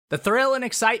The thrill and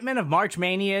excitement of March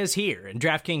Mania is here, and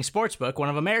DraftKings Sportsbook, one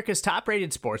of America's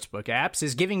top-rated sportsbook apps,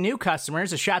 is giving new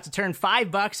customers a shot to turn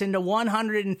 $5 into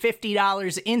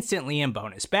 $150 instantly in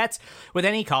bonus bets with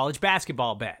any college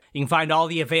basketball bet. You can find all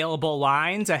the available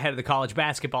lines ahead of the college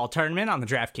basketball tournament on the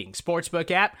DraftKings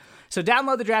Sportsbook app. So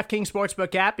download the DraftKings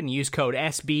Sportsbook app and use code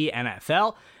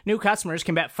SBNFL. New customers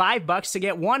can bet $5 to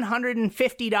get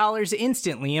 $150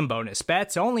 instantly in bonus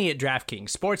bets only at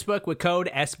DraftKings Sportsbook with code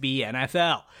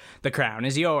SBNFL. The crown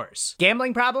is yours.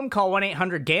 Gambling problem? Call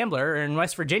 1-800-GAMBLER, or in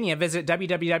West Virginia, visit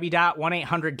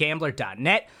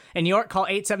www.1800gambler.net. In New York, call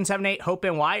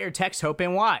 877-8-HOPE-NY or text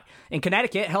HOPE-NY. In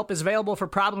Connecticut, help is available for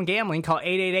problem gambling. Call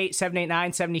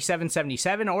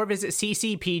 888-789-7777 or visit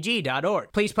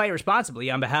ccpg.org. Please play responsibly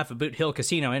on behalf of Boot Hill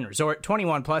Casino and Resort.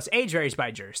 21 plus, age varies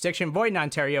by jurisdiction, void in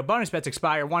Ontario. Bonus bets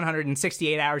expire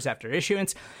 168 hours after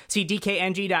issuance. See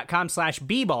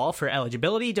dkng.com/bball for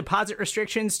eligibility, deposit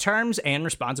restrictions, terms, and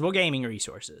responsible gaming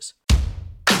resources.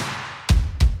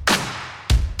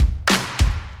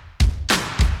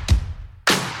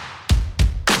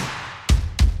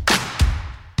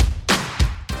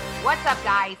 What's up,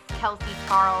 guys? Kelsey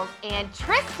Charles and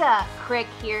Trysta Krick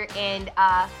here, and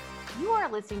you are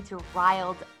listening to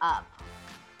Ryled Up.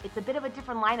 It's a bit of a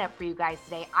different lineup for you guys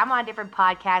today. I'm on a different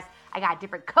podcast. I got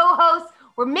different co-hosts.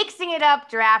 We're mixing it up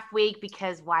draft week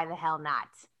because why the hell not?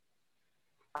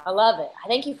 I love it.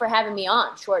 Thank you for having me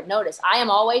on short notice. I am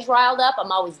always riled up.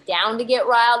 I'm always down to get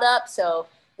riled up. So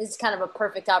this is kind of a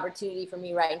perfect opportunity for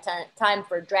me right in time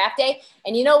for draft day.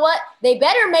 And you know what? They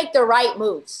better make the right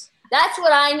moves. That's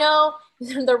what I know.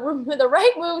 The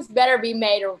right moves better be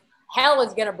made or hell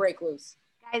is going to break loose.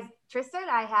 Guys, Trysta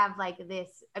and I have like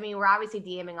this. I mean, we're obviously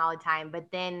DMing all the time, but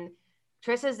then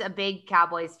Trista's a big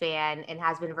Cowboys fan and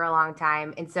has been for a long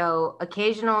time. And so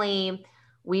occasionally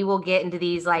we will get into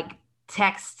these like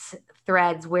text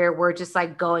threads where we're just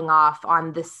like going off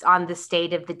on the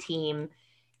state of the team.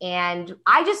 And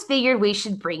I just figured we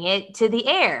should bring it to the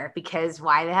air because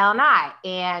why the hell not?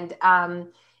 And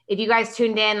if you guys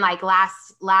tuned in like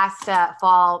last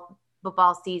fall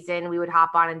football season, we would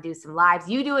hop on and do some lives.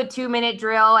 You do a 2-minute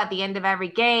drill at the end of every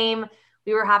game.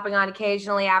 We were hopping on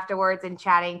occasionally afterwards and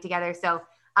chatting together. So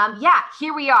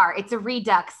here we are. It's a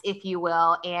redux, if you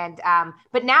will. And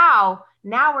but now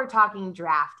we're talking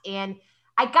draft. And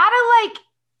I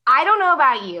don't know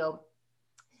about you.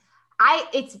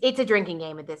 It's a drinking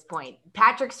game at this point.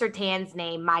 Patrick Surtain's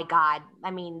name, my God. I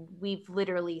mean, we've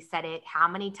literally said it how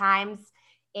many times?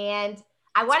 And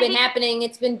it's been happening.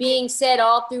 It's been being said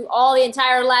all through the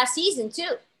entire last season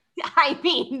too. I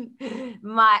mean,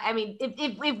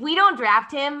 if we don't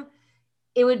draft him,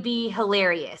 it would be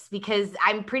hilarious because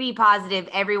I'm pretty positive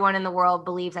everyone in the world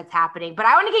believes that's happening. But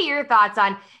I want to get your thoughts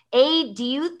on do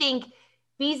you think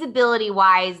feasibility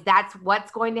wise, that's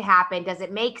what's going to happen? Does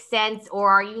it make sense? Or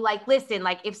are you like, listen,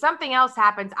 like if something else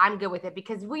happens, I'm good with it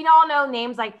because we all know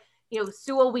names like,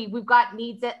 Sewell, we've got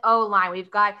needs at O-line. If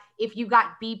you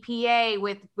got BPA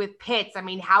with Pitts, I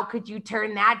mean, how could you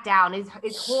turn that down? Is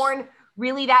Horn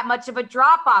really that much of a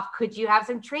drop-off? Could you have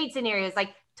some trade scenarios?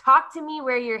 Like, talk to me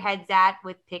where your head's at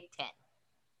with pick 10.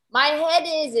 My head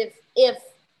is if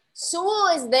Sewell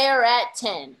is there at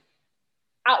 10,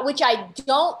 which I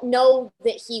don't know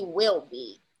that he will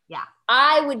be. Yeah.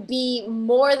 I would be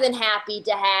more than happy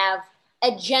to have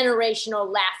a generational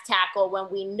left tackle when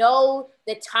we know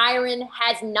that Tyron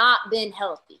has not been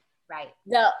healthy. Right.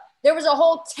 There was a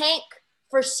whole tank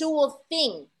for Sewell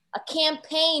thing, a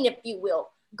campaign, if you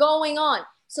will, going on.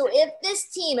 So if this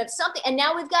team, and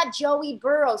now we've got Joey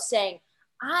Burrow saying,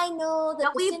 I know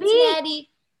that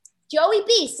Joey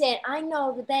B saying, I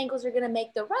know the Bengals are going to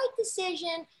make the right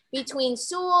decision between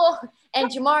Sewell and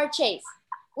Jamar Chase,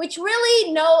 which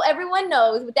really everyone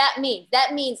knows what that means.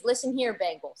 That means, listen here,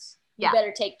 Bengals. You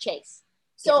better take Chase.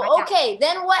 So, okay,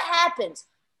 then what happens?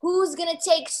 Who's going to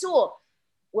take Sewell?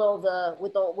 Will the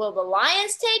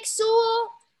Lions take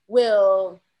Sewell?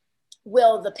 Will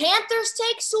the Panthers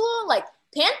take Sewell? Like,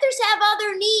 Panthers have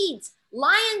other needs.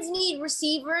 Lions need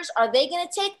receivers. Are they going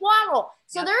to take Waddle?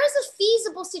 So there is a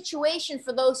feasible situation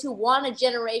for those who want a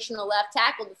generational left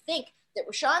tackle to think that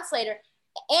Rashawn Slater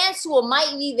and Sewell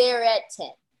might be there at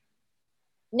 10.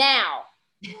 Now,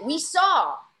 we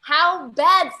saw how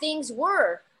bad things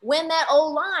were when that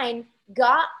O-line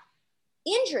got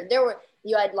injured.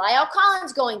 You had Lyle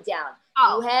Collins going down.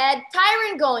 You had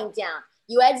Tyron going down.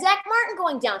 You had Zach Martin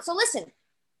going down. So listen,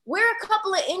 we're a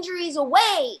couple of injuries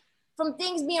away from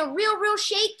things being real, real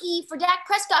shaky for Dak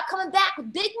Prescott coming back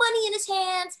with big money in his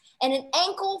hands and an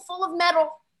ankle full of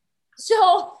metal.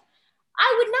 So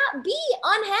I would not be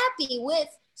unhappy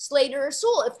with Slater or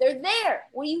Sewell if they're there.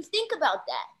 What do you think about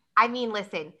that? I mean,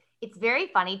 listen, it's very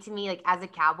funny to me, like as a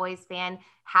Cowboys fan,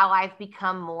 how I've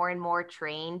become more and more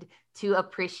trained to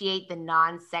appreciate the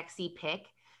non-sexy pick.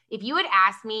 If you had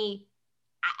asked me,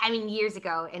 I mean, years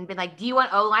ago and been like, do you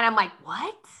want O-line? I'm like,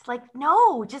 what? Like,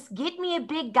 no, just get me a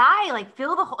big guy, like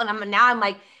fill the hole. And I'm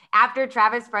like, after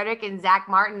Travis Frederick and Zach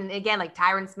Martin, and again, like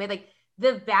Tyron Smith, like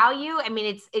the value, I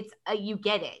mean, it's you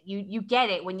get it. You get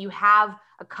it when you have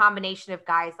a combination of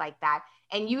guys like that.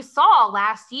 And you saw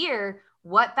last year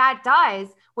what that does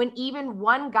when even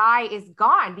one guy is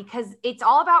gone, because it's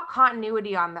all about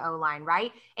continuity on the O-line,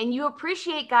 right? And you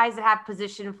appreciate guys that have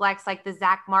position flex, like the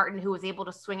Zach Martin, who was able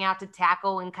to swing out to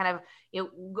tackle and kind of, you know,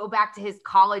 go back to his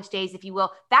college days, if you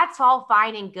will. That's all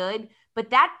fine and good, but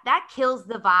that kills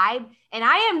the vibe. And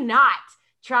I am not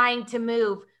trying to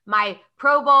move my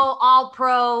Pro Bowl, All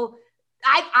Pro.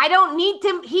 I don't need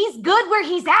to. He's good where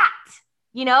he's at,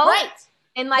 you know? Right.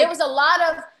 And like, there was a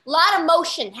lot of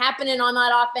motion happening on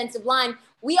that offensive line.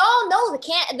 We all know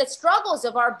the struggles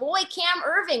of our boy Cam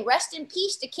Irving. Rest in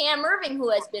peace to Cam Irving, who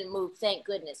has been moved, thank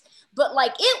goodness. But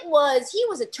like he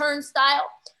was a turnstile.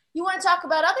 You want to talk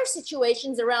about other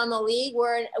situations around the league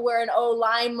where an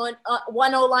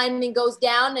one O lineman goes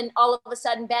down and all of a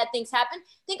sudden bad things happen.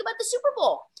 Think about the Super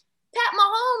Bowl. Pat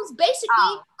Mahomes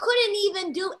basically couldn't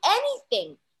even do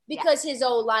anything because his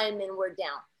O linemen were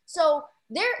down. So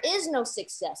there is no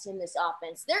success in this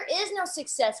offense. There is no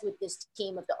success with this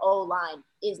team if the O-line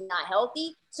is not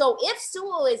healthy. So if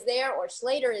Sewell is there or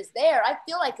Slater is there, I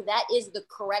feel like that is the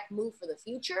correct move for the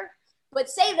future. But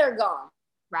say they're gone.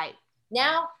 right.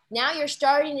 Now you're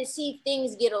starting to see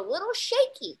things get a little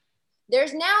shaky.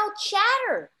 There's now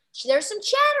chatter. There's some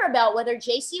chatter about whether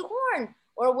J.C. Horn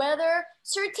or whether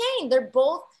Surtain. They're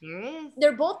both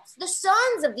the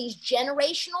sons of these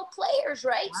generational players,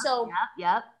 right?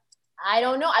 Yep. I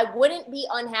don't know. I wouldn't be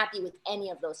unhappy with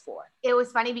any of those four. It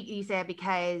was funny you said,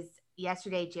 because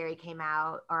yesterday Jerry came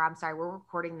out, or I'm sorry, we're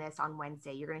recording this on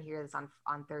Wednesday. You're going to hear this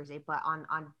on Thursday, but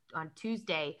on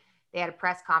Tuesday they had a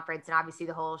press conference, and obviously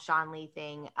the whole Sean Lee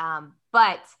thing.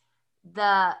 But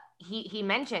he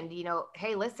mentioned, you know,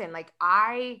 hey, listen, like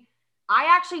I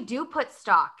actually do put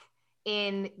stock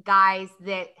in guys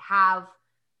that have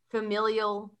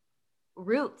familial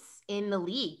roots in the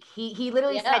league. He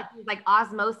literally said, like,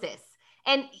 osmosis.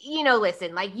 And, you know,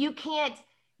 listen, like you can't,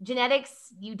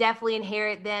 genetics, you definitely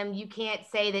inherit them. You can't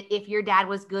say that if your dad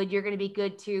was good, you're going to be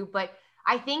good too. But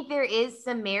I think there is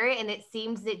some merit, and it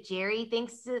seems that Jerry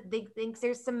thinks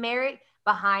there's some merit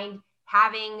behind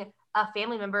having a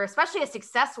family member, especially a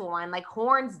successful one, like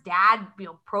Horn's dad, you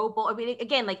know, Pro Bowl. I mean,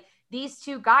 again, like these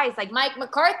two guys, like Mike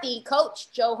McCarthy,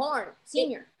 coach Joe Horn,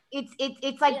 Sr.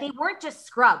 It's like they weren't just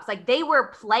scrubs, like they were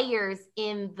players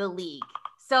in the league.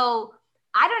 So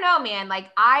I don't know, man. Like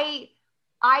I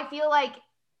feel like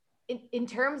in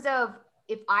terms of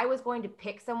if I was going to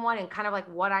pick someone and kind of like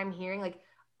what I'm hearing, like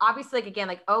obviously, like again,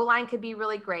 like O-line could be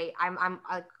really great. I'm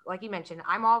like you mentioned,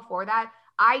 I'm all for that.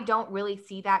 I don't really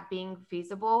see that being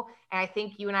feasible. And I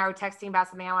think you and I were texting about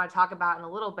something I want to talk about in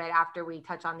a little bit after we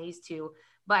touch on these two.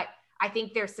 But I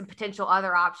think there's some potential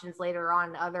other options later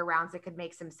on, other rounds that could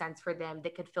make some sense for them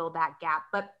that could fill that gap.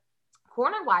 But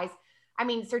corner-wise, I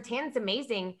mean, Surtain's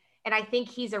amazing. And I think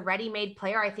he's a ready-made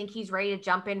player. I think he's ready to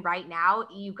jump in right now.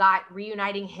 You got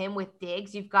reuniting him with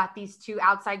Diggs. You've got these two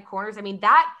outside corners. I mean,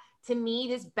 that to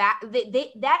me,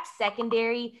 that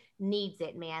secondary needs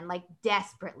it, man, like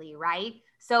desperately, right?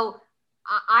 So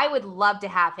I would love to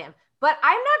have him. But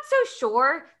I'm not so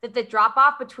sure that the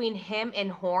drop-off between him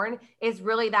and Horn is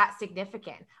really that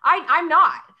significant. I'm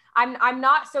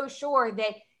not so sure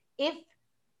that if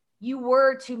you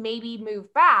were to maybe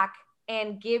move back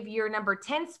and give your number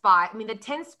 10 spot. I mean, the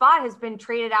 10 spot has been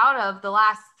traded out of the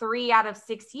last 3 out of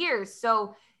 6 years.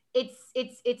 So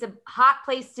it's a hot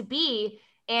place to be.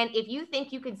 And if you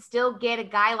think you can still get a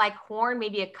guy like Horn,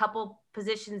 maybe a couple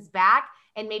positions back,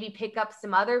 and maybe pick up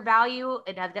some other value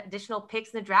and additional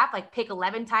picks in the draft, like pick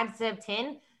 11 times instead of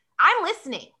 10, I'm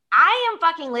listening. I am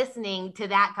fucking listening to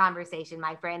that conversation,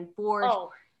 my friend, for sure.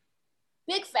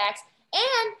 Big facts.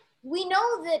 And we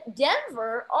know that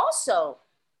Denver also,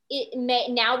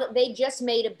 now that they just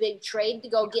made a big trade to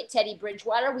go get Teddy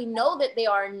Bridgewater, we know that they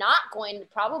are not going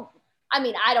to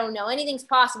I don't know. Anything's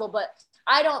possible, but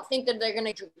I don't think that they're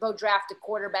going to go draft a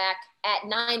quarterback at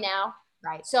 9 now.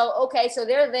 Right. So, okay, so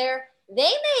they're there. They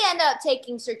may end up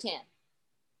taking Surtain.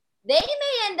 They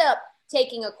may end up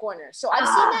taking a corner. So I've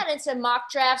seen that in some mock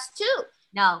drafts too.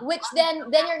 No. Which then you're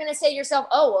going to say to yourself,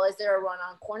 oh, well, is there a run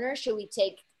on corner? Should we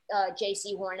take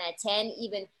J.C. Horn at 10?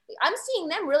 Even I'm seeing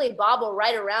them really bobble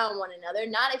right around one another.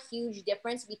 Not a huge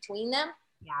difference between them.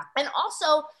 Yeah. And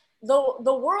also,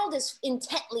 the world is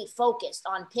intently focused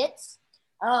on Pitts.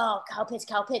 Oh, Kyle Pitts.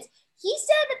 He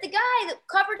said that the guy that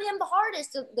covered him the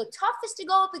hardest, the toughest to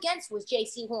go up against was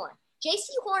J.C. Horn.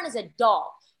 J.C. Horn is a dog.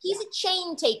 He's a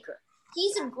chain taker.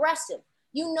 He's aggressive.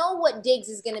 You know what Diggs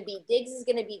is going to be. Diggs is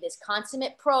going to be this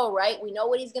consummate pro, right? We know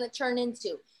what he's going to turn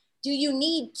into. Do you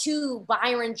need 2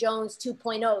 Byron Jones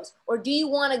 2.0s, or do you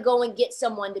want to go and get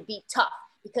someone to be tough?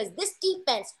 Because this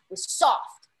defense was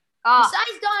soft.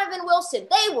 Besides Donovan Wilson,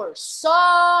 they were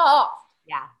soft.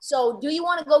 Yeah. So do you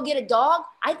want to go get a dog?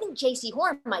 I think J.C.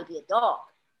 Horn might be a dog.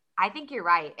 I think you're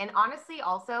right. And honestly,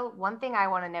 also, one thing I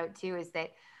want to note too is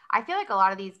that I feel like a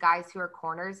lot of these guys who are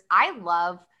corners, I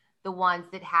love the ones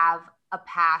that have a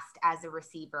past as a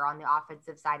receiver on the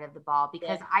offensive side of the ball,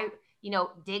 because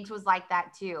Diggs was like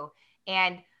that too.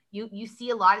 And you see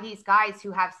a lot of these guys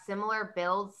who have similar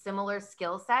builds, similar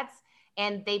skill sets,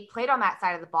 and they played on that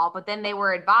side of the ball, but then they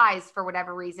were advised for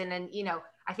whatever reason. And,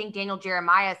 I think Daniel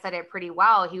Jeremiah said it pretty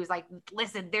well. He was like,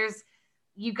 listen,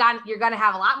 you're going to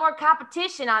have a lot more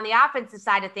competition on the offensive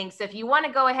side of things. So if you want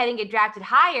to go ahead and get drafted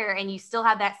higher and you still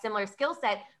have that similar skill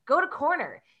set, go to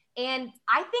corner. And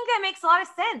I think that makes a lot of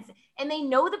sense. And they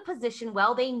know the position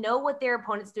well. They know what their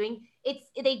opponent's doing.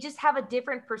 They just have a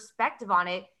different perspective on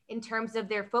it in terms of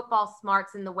their football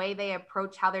smarts and the way they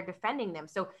approach how they're defending them.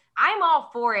 So I'm all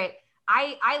for it.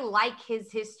 I like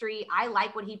his history. I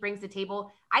like what he brings to the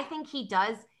table. I think he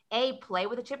does, A, play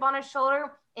with a chip on his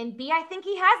shoulder, and B, I think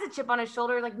he has a chip on his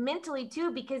shoulder, like mentally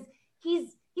too, because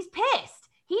he's pissed.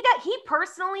 He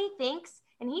personally thinks,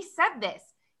 and he said this,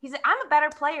 he said, I'm a better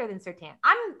player than Surtain.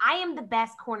 I am the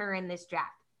best corner in this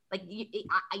draft. Like,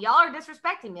 y'all are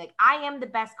disrespecting me. Like, I am the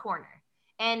best corner.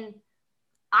 And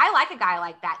I like a guy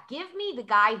like that. Give me the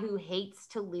guy who hates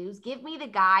to lose. Give me the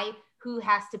guy who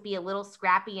has to be a little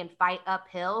scrappy and fight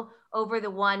uphill over the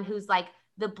one who's like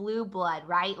the blue blood,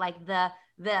 right? Like the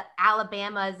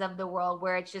Alabamas of the world,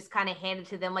 where it's just kind of handed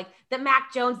to them. Like the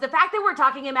Mac Jones, the fact that we're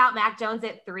talking about Mac Jones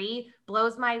at 3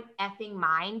 blows my effing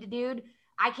mind, dude.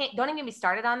 Don't even get me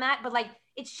started on that. But like,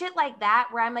 it's shit like that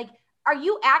where I'm like, are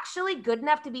you actually good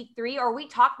enough to be 3? Or are we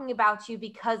talking about you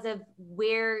because of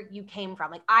where you came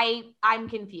from? Like I'm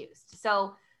confused.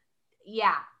 So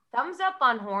yeah, thumbs up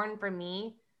on Horn for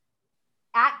me.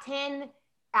 At 10,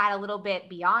 at a little bit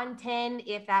beyond 10,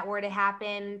 if that were to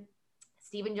happen.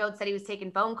 Stephen Jones said he was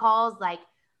taking phone calls. Like,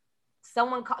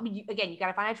 someone called me. Again, you got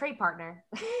to find a trade partner.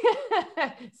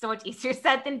 So much easier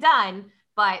said than done.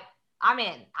 But I'm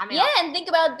in. Yeah, and think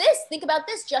about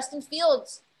this. Justin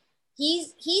Fields,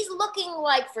 he's looking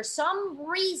like for some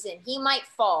reason he might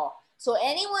fall. So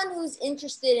anyone who's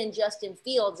interested in Justin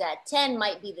Fields at 10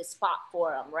 might be the spot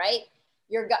for him, right?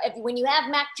 When you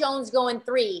have Mac Jones going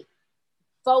 3,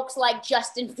 folks like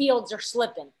Justin Fields are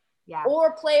slipping. Yeah.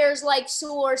 Or players like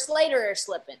Sewell or Slater are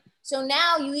slipping. So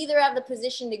now you either have the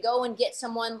position to go and get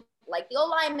someone like the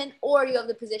O-lineman, or you have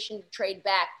the position to trade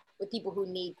back with people who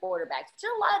need quarterbacks.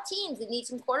 There are a lot of teams that need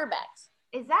some quarterbacks.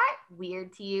 Is that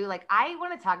weird to you? Like, I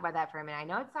want to talk about that for a minute. I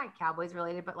know it's not Cowboys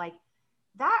related, but like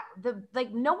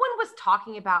no one was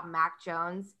talking about Mac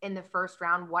Jones in the first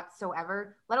round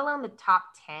whatsoever, let alone the top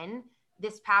 10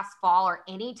 this past fall or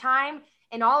any time.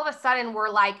 And all of a sudden we're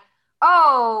like,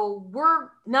 oh, we're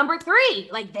number 3.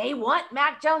 Like, they want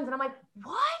Mac Jones. And I'm like,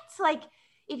 what? Like,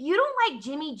 if you don't like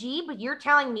Jimmy G, but you're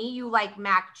telling me you like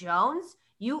Mac Jones,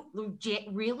 you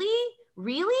really?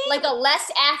 Like a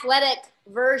less athletic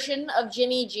version of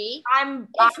Jimmy G?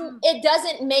 It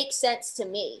doesn't make sense to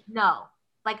me. No.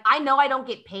 Like, I know I don't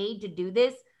get paid to do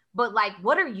this, but like,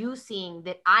 what are you seeing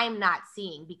that I'm not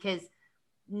seeing? Because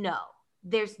no,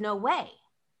 there's no way.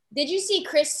 Did you see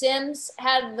Chris Sims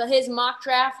had his mock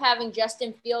draft having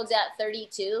Justin Fields at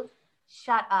 32?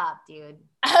 Shut up, dude.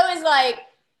 I was like,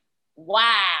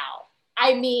 wow.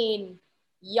 I mean,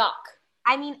 yuck.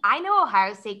 I mean, I know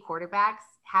Ohio State quarterbacks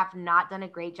have not done a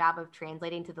great job of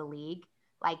translating to the league.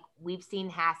 Like, we've seen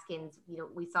Haskins,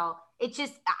 we saw, it's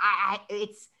just,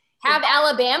 Have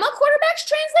Alabama quarterbacks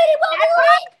translated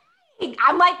well?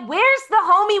 I'm like, where's the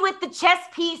homie with the chess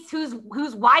piece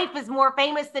whose wife is more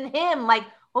famous than him? Like,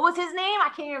 what was his name? I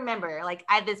can't even remember. Like,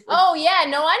 Oh yeah,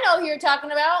 no, I know who you're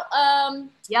talking about.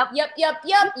 Yep.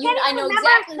 I know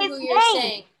exactly who you're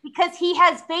saying, because he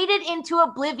has faded into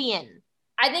oblivion.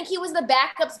 I think he was the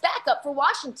backup's backup for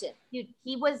Washington. Dude,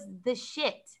 he was the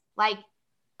shit. Like,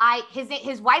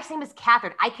 his wife's name is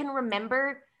Catherine. I can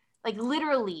remember, like,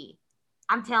 literally.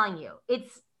 I'm telling you,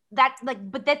 it's that,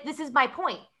 like, but this is my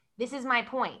point.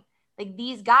 Like,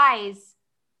 these guys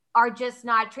are just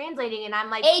not translating. And I'm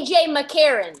like, AJ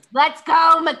McCarron. Let's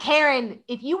go, McCarron.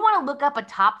 If you want to look up a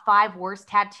top 5 worst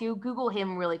tattoo, Google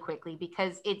him really quickly,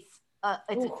 because it's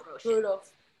atrocious. Brutal.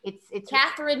 It's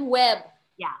Catherine Webb.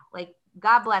 Yeah. Like,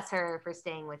 God bless her for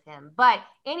staying with him. But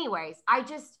anyways, I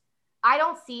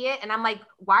don't see it. And I'm like,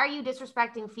 why are you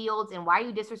disrespecting Fields and why are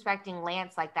you disrespecting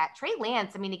Lance like that? Trey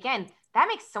Lance, I mean, again, that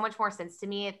makes so much more sense to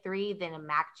me at 3 than a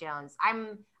Mac Jones.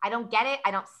 I don't get it.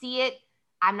 I don't see it.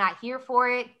 I'm not here for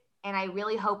it. And I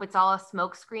really hope it's all a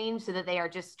smokescreen so that they are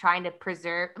just trying to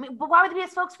preserve. I mean, but why would there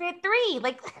be a smokescreen at 3?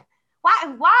 Like,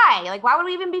 why? Like, why would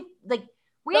we even be like,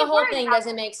 the whole thing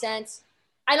doesn't make sense.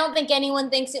 I don't think anyone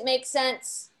thinks it makes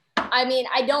sense. I mean,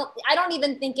 I don't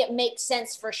even think it makes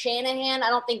sense for Shanahan. I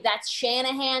don't think that's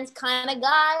Shanahan's kind of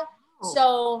guy. Oh.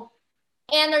 So,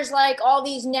 and there's like all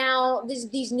these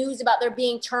these news about there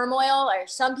being turmoil, or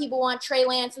some people want Trey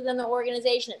Lance within the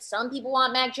organization and some people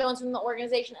want Mac Jones within the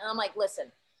organization. And I'm like,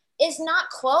 listen, it's not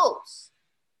close.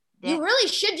 Yeah. You really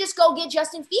should just go get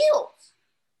Justin Fields.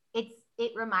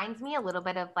 It reminds me a little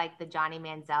bit of like the Johnny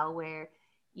Manziel where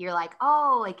you're like,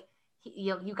 oh, like,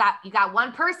 you got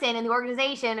one person in the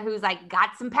organization who's like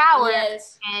got some power,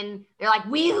 yes, and they're like,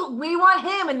 we want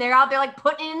him, and they're out there like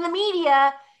putting it in the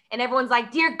media, and everyone's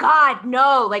like, dear God,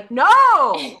 no, like,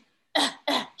 no.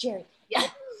 Jerry. Yeah.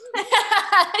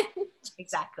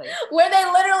 Exactly. Where they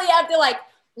literally have to like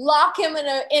lock him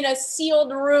in a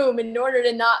sealed room in order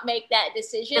to not make that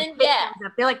decision. Yeah.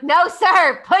 They're like, no,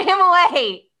 sir, put him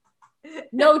away.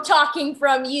 No talking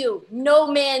from you. No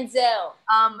Manziel.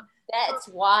 That's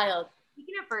wild.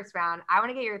 Speaking of first round, I want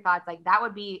to get your thoughts. Like, that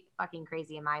would be fucking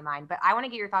crazy in my mind. But I want to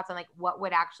get your thoughts on, like, what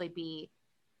would actually be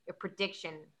a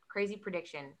crazy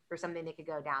prediction for something that could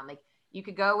go down. Like, you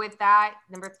could go with that,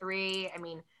 number 3. I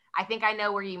mean, I think I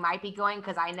know where you might be going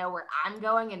because I know where I'm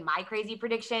going in my crazy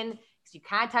prediction. Because you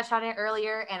kind of touched on it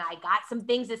earlier, and I got some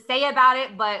things to say about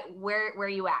it. But where are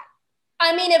you at?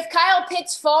 I mean, if Kyle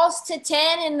Pitts falls to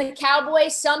 10 and the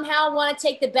Cowboys somehow want to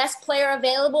take the best player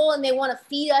available and they want to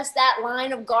feed us that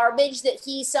line of garbage that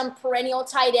he's some perennial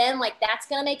tight end, like that's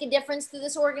going to make a difference to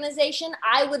this organization,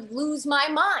 I would lose my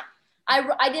mind.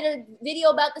 I did a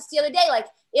video about this the other day. Like,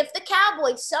 if the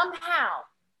Cowboys somehow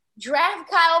draft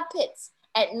Kyle Pitts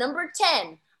at number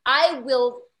 10, I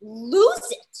will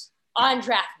lose it on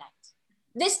draft night.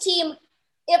 This team,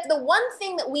 if the one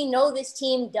thing that we know this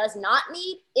team does not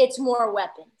need, it's more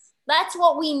weapons. That's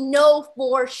what we know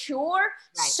for sure.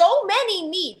 Right. So many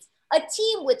needs. A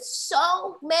team with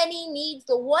so many needs.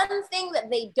 The one thing that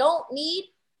they don't need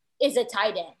is a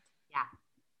tight end. Yeah,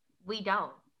 we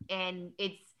don't. And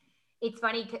it's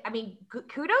funny. I mean,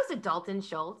 kudos to Dalton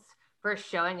Schultz for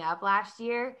showing up last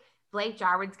year. Blake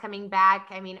Jarwin's coming back.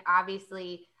 I mean,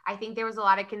 obviously, I think there was a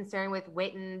lot of concern with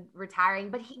Witten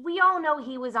retiring, but we all know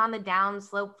he was on the down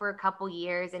slope for a couple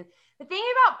years. And the thing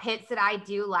about Pitts that I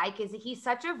do like is that he's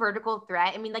such a vertical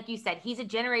threat. I mean, like you said, he's a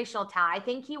generational talent. I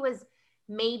think he was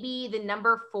maybe the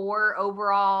number 4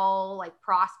 overall like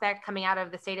prospect coming out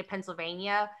of the state of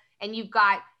Pennsylvania. And you've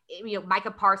got, you know,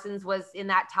 Micah Parsons was in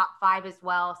that top 5 as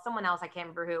well. Someone else, I can't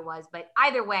remember who it was, but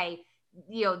either way,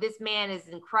 you know, this man is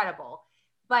incredible.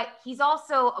 But he's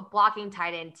also a blocking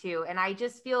tight end too. And I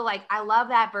just feel like I love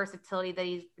that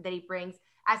versatility that he brings.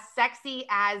 As sexy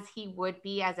as he would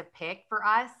be as a pick for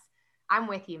us, I'm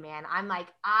with you, man. I'm like,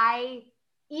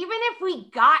 even if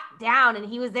we got down and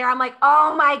he was there, I'm like,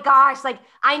 oh my gosh, like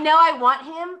I know I want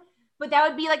him, but that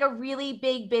would be like a really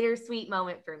big bittersweet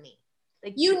moment for me.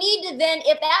 Like, you need to then,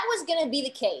 if that was going to be the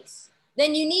case,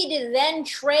 then you need to then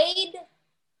trade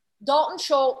Dalton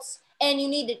Schultz and you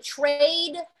need to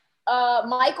trade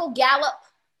Michael Gallup,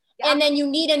 and then you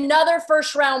need another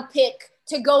first-round pick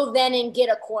to go then and get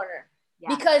a corner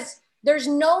because there's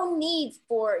no need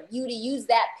for you to use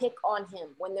that pick on him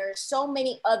when there's so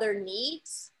many other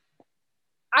needs.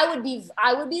 I would be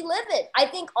livid. I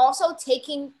think also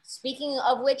speaking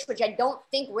of which I don't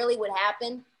think really would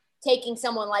happen, taking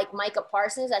someone like Micah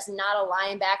Parsons, that's not a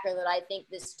linebacker that I think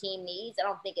this team needs. I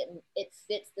don't think it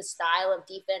fits the style of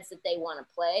defense that they want to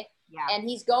play. Yeah. And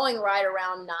he's going right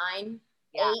around 9,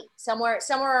 8, somewhere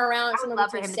around somewhere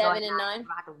between 7 and 9. I don't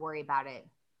have to worry about it.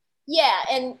 Yeah,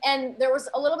 and there was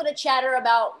a little bit of chatter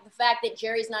about the fact that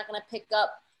Jerry's not going to pick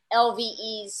up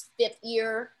LVE's 5th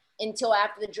year until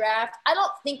after the draft. I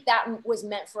don't think that was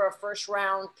meant for a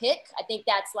first-round pick. I think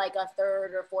that's like a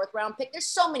 3rd or 4th round pick. There's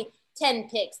so many 10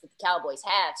 picks that the Cowboys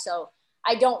have, so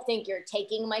I don't think you're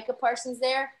taking Micah Parsons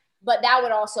there, but that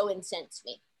would also incense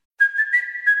me.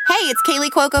 Hey, it's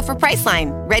Kaylee Cuoco for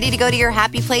Priceline. Ready to go to your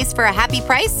happy place for a happy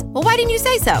price? Well, why didn't you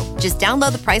say so? Just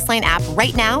download the Priceline app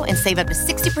right now and save up to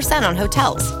 60% on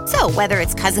hotels. So whether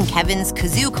it's Cousin Kevin's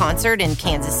Kazoo Concert in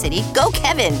Kansas City, go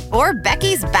Kevin, or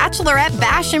Becky's Bachelorette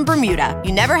Bash in Bermuda,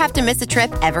 you never have to miss a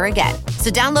trip ever again. So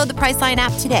download the Priceline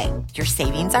app today. Your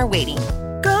savings are waiting.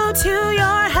 Go to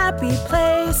your happy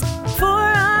place for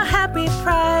a happy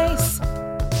price.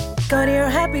 Go to your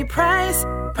happy price,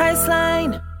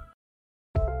 Priceline.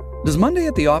 Does Monday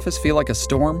at the office feel like a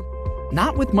storm?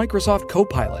 Not with Microsoft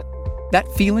Copilot.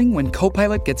 That feeling when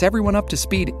Copilot gets everyone up to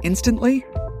speed instantly?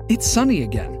 It's sunny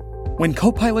again. When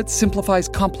Copilot simplifies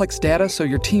complex data so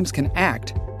your teams can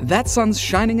act, that sun's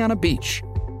shining on a beach.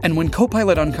 And when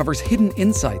Copilot uncovers hidden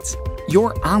insights,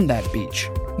 you're on that beach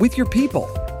with your people,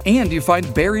 and you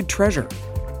find buried treasure.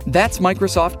 That's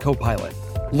Microsoft Copilot.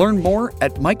 Learn more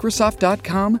at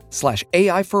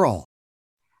Microsoft.com/AI for all.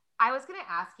 I was going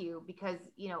to ask you because,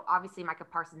 obviously Micah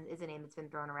Parsons is a name that's been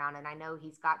thrown around, and I know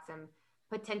he's got some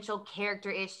potential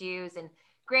character issues. And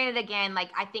granted, again,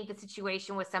 I think the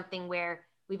situation was something where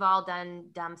we've all done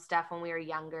dumb stuff when we were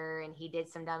younger, and he did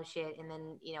some dumb shit. And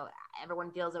then,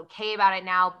 everyone feels okay about it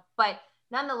now. But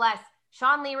nonetheless,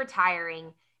 Sean Lee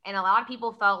retiring, and a lot of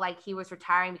people felt like he was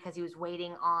retiring because he was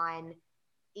waiting on,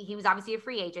 he was obviously a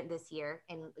free agent this year.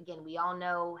 And again, we all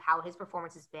know how his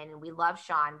performance has been, and we love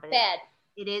Sean, but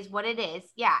it is what it is.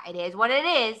 Yeah, it is what it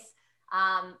is.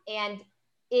 And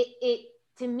it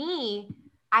to me,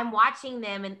 I'm watching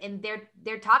them, and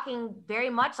they're talking very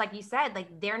much like you said,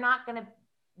 they're gonna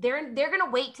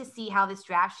wait to see how this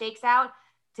draft shakes out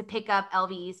to pick up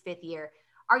LVE's 5th year.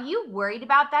 Are you worried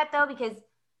about that though? Because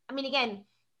again,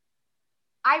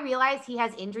 I realize he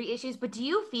has injury issues, but do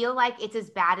you feel like it's as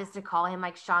bad as to call him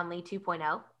like Sean Lee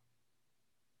 2.0?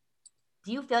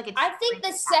 Do you feel like it's? I think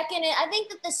that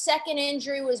the second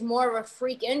injury was more of a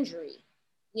freak injury.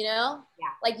 Yeah.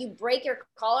 Like you break your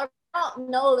collar. I don't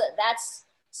know that that's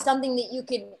something that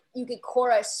you could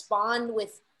correspond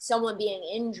with someone being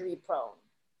injury prone.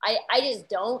 I just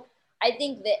don't. I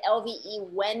think that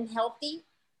LVE, when healthy,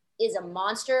 is a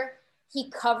monster. He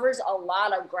covers a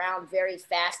lot of ground very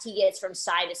fast. He gets from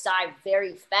side to side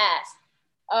very fast,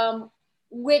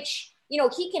 which,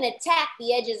 he can attack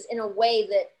the edges in a way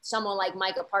that someone like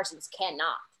Micah Parsons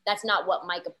cannot. That's not what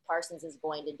Micah Parsons is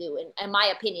going to do. In my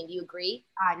opinion, do you agree?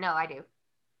 No, I do.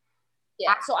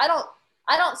 Yeah. So I don't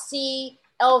see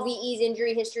LVE's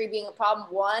injury history being a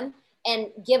problem, one,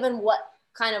 and given what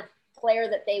kind of player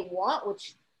that they want,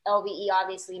 which LVE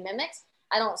obviously mimics,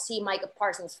 I don't see Micah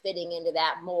Parsons fitting into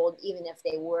that mold, even if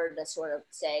they were to sort of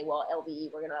say, well, LVE,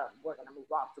 we're gonna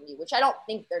move on from you, which I don't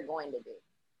think they're going to do.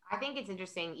 I think it's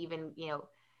interesting, even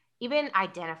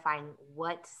identifying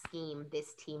what scheme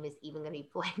this team is even going to be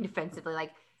playing defensively.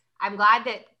 I'm glad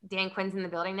that Dan Quinn's in the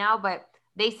building now, but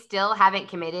they still haven't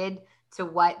committed to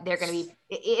what they're going to be.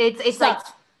 It's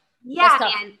tough. Yeah,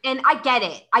 man. And I get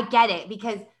it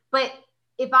but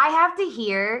if I have to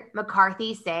hear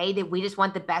McCarthy say that we just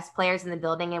want the best players in the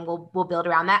building and we'll build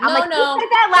around that,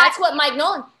 that's what Mike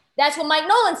Nolan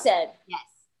said. Yes.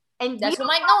 And that's what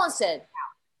Mike Nolan said.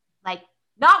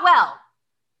 Not well.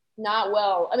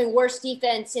 Worst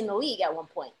defense in the league at one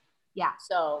point. Yeah.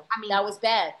 So that was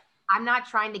bad. I'm not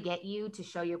trying to get you to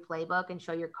show your playbook and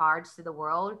show your cards to the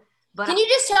world, but can you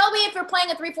just tell me if you're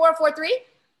playing a 3-4-4-3?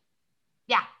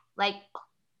 Yeah.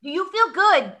 Do you feel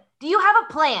good? Do you have a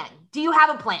plan?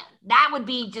 That would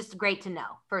be just great to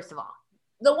know, first of all.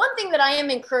 The one thing that I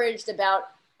am encouraged about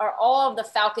are all of the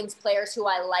Falcons players who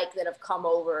I like that have come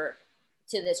over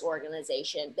to this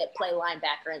organization that play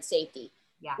linebacker and safety.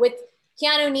 Yeah. With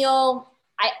Keanu Neal,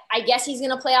 I guess he's going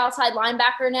to play outside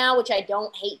linebacker now, which I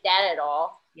don't hate that at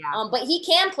all. Yeah. But he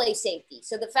can play safety.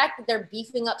 So the fact that they're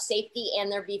beefing up safety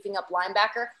and they're beefing up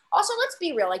linebacker. Also, let's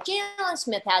be real. Jalen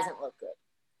Smith hasn't looked good.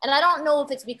 And I don't know if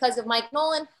it's because of Mike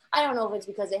Nolan. I don't know if it's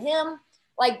because of him.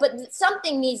 But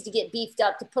something needs to get beefed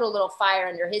up to put a little fire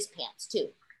under his pants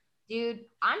too. Dude,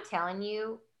 I'm telling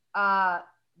you,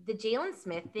 the Jalen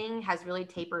Smith thing has really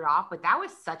tapered off, but that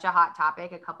was such a hot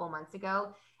topic a couple months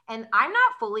ago. And I'm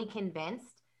not fully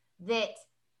convinced that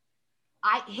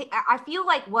I feel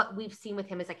like what we've seen with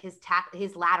him is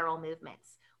his lateral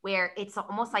movements, where it's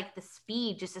almost like the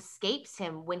speed just escapes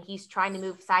him when he's trying to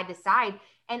move side to side.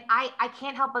 And I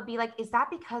can't help but be like, is that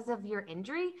because of your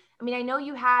injury? I know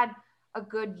you had a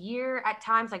good year at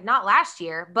times, not last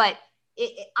year, but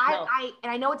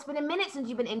I know it's been a minute since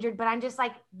you've been injured, but I'm just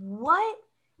like, what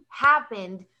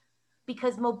happened?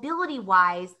 Because mobility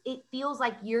wise, it feels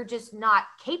like you're just not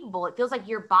capable. It feels like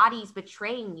your body's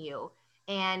betraying you.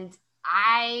 And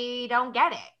I don't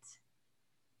get it.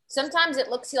 Sometimes it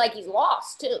looks like he's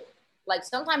lost too.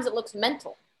 Sometimes it looks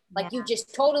mental. You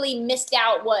just totally missed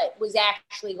out what was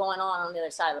actually going on the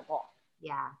other side of the ball.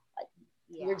 Yeah.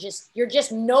 You're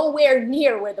just nowhere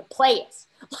near where the play is.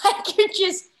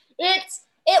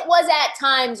 It was at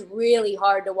times really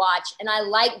hard to watch. And I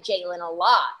like Jalen a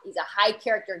lot. He's a high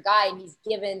character guy, and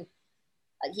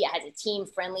he has a team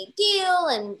friendly deal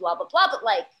and blah, blah, blah. But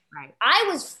right. I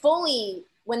was fully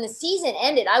when the season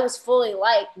ended, I was fully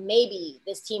like, maybe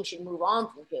this team should move on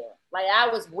from Jalen. Like,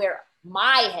 that was where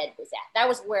my head was at. That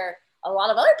was where a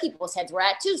lot of other people's heads were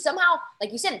at too. Somehow,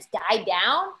 like you said, it's died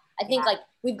down. I think like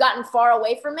we've gotten far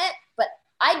away from it, but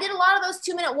I did a lot of those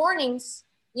 2-minute warnings,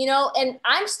 you know, and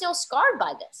I'm still scarred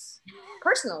by this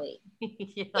personally.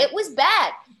 It was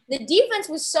bad. The defense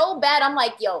was so bad. I'm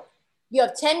like, yo, you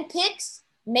have 10 picks,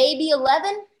 maybe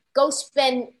 11, go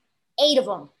spend 8 of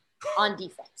them on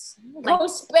defense. Go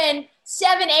spend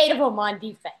 7, 8 of them on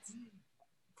defense.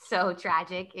 So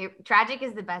tragic. Tragic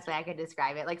is the best way I could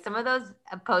describe it. Like some of those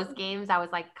post games, I was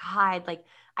like, God, like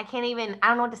I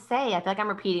don't know what to say. I feel like I'm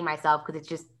repeating myself because it's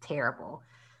just terrible.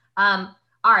 All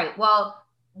right. Well,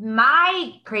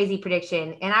 my crazy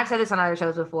prediction, and I've said this on other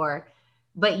shows before,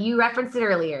 but you referenced it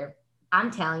earlier. I'm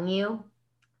telling you,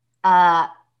 the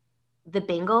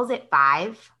Bengals at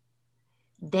 5,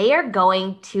 they are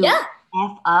going to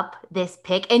F up this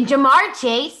pick. And Jamar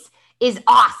Chase is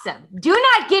awesome. Do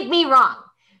not get me wrong.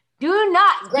 Do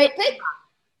not. Great pick.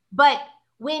 But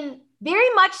when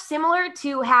very much similar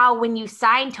to how when you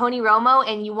sign Tony Romo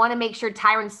and you want to make sure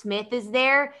Tyron Smith is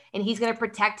there and he's going to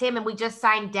protect him, and we just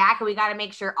signed Dak and we got to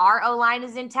make sure our O-line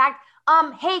is intact.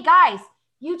 Hey guys,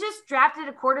 you just drafted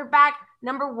a quarterback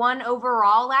number 1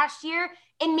 overall last year,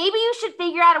 and maybe you should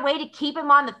figure out a way to keep him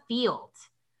on the field.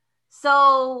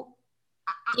 So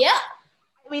yeah,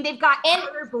 I mean, they've got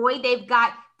Tyler Boyd, they've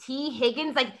got T.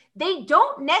 Higgins. Like, they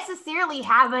don't necessarily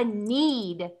have a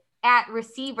need at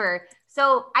receiver.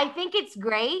 So I think it's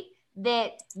great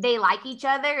that they like each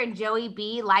other and Joey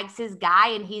B likes his guy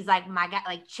and he's like, my guy,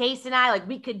 like Chase and I, like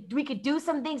we could do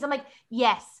some things. I'm like,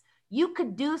 yes, you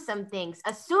could do some things,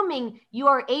 assuming you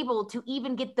are able to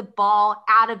even get the ball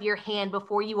out of your hand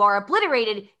before you are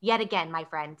obliterated yet again, my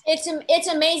friend. It's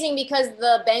amazing because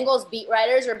the Bengals beat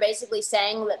writers are basically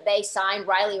saying that they signed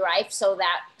Riley Reif so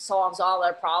that solves all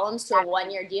their problems to a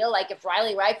 1-year deal. Like if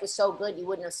Riley Reif was so good, you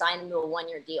wouldn't have signed him to a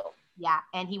 1-year deal. Yeah,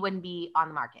 and he wouldn't be on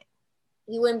the market.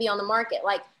 He wouldn't be on the market.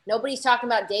 Like nobody's talking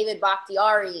about David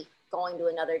Bakhtiari going to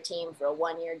another team for a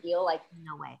 1-year deal. Like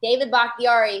no way. David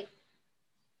Bakhtiari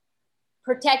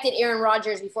protected Aaron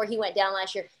Rodgers before he went down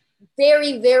last year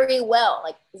very, very well.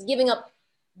 Like he's giving up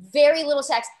very little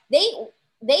sacks. They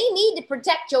need to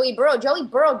protect Joey Burrow. Joey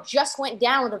Burrow just went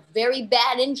down with a very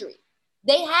bad injury.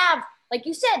 They have, like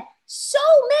you said, so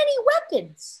many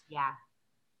weapons. Yeah.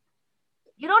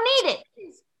 You don't need it.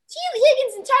 T.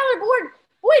 Higgins and Tyler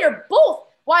Boyd are both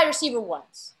wide receiver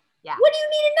 1s. Yeah. What do you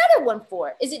need another one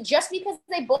for? Is it just because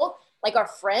they both like are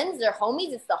friends, they're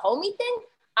homies, it's the homie thing?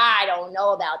 I don't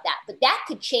know about that, but that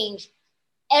could change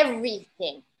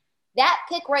everything. That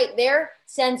pick right there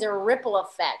sends a ripple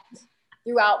effect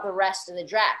throughout the rest of the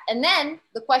draft. And then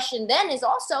the question then is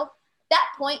also, at that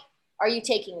point, are you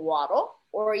taking Waddle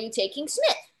or are you taking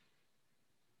Smith?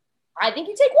 I think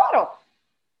you take Waddle.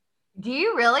 Do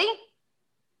you really?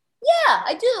 Yeah,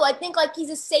 I do. I think like he's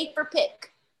a safer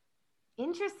pick.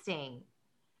 Interesting.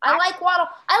 I like Waddle.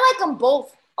 I like them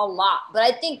both a lot, but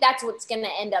I think that's what's going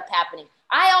to end up happening.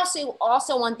 I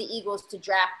also want the Eagles to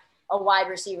draft a wide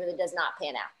receiver that does not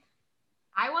pan out.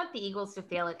 I want the Eagles to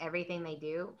fail at everything they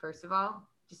do, first of all,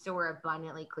 just so we're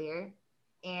abundantly clear.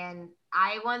 And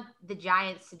I want the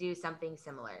Giants to do something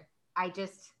similar.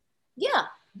 Yeah.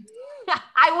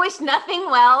 I wish nothing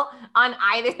well on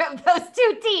either of those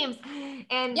two teams.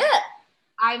 And yeah,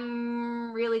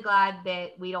 I'm really glad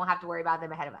that we don't have to worry about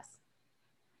them ahead of us.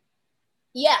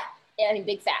 Yeah. I mean,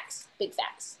 big facts.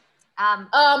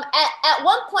 At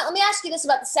one point, let me ask you this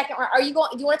about the second round. Do you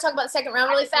want to talk about the second round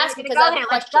really fast? Because I have a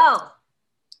question. Let's go.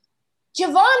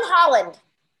 Javon Holland.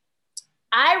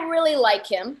 I really like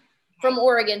him from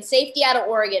Oregon, safety out of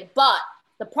Oregon. But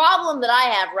the problem that I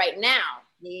have right now,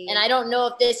 and I don't know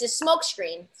if this is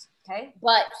smokescreen,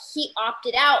 but he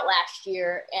opted out last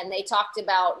year, and they talked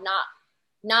about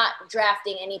not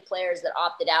drafting any players that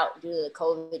opted out due to the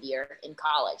COVID year in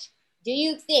college. Do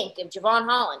you think if Javon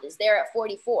Holland is there at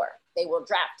 44, they will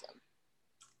draft him?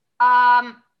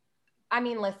 I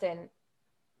mean, listen,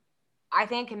 I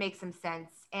think it makes some sense.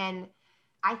 And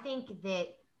I think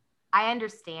that I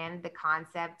understand the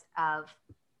concept of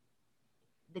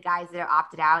the guys that are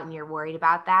opted out and you're worried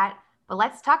about that. But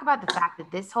let's talk about the fact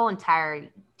that this whole entire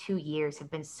 2 years have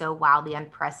been so wildly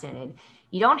unprecedented.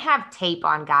 You don't have tape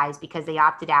on guys because they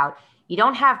opted out. You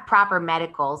don't have proper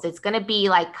medicals. It's going to be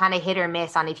like kind of hit or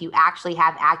miss on if you actually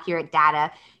have accurate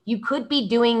data. You could be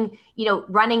doing,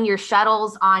 running your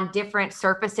shuttles on different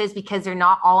surfaces because they're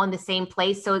not all in the same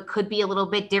place. So it could be a little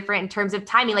bit different in terms of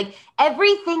timing. Like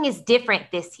everything is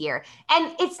different this year.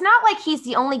 And it's not like he's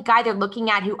the only guy they're looking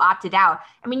at who opted out.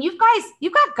 I mean, you've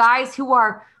got guys who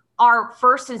are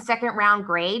first and second round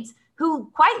grades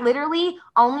who quite literally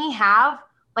only have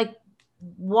like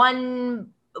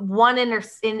one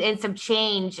in some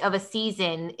change of a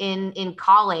season in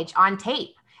college on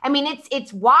tape. I mean,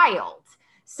 it's wild.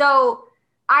 So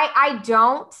I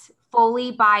don't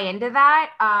fully buy into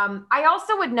that. I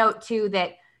also would note too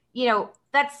that,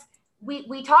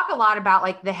 we talk a lot about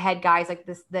like the head guys, like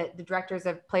the directors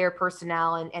of player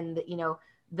personnel and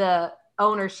the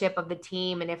ownership of the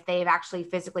team, and if they've actually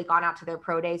physically gone out to their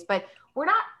pro days, but we're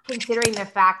not considering the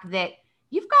fact that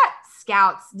you've got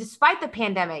scouts. Despite the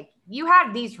pandemic, you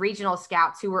had these regional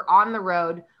scouts who were on the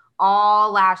road all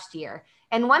last year.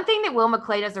 And one thing that Will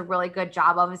McClay does a really good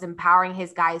job of is empowering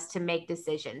his guys to make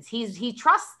decisions. He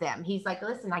trusts them. He's like,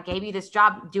 listen, I gave you this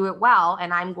job, do it well,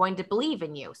 and I'm going to believe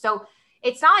in you. So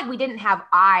it's not like we didn't have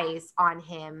eyes on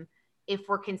him if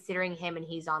we're considering him and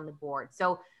he's on the board.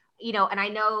 So, and I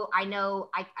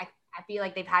feel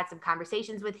like they've had some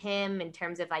conversations with him in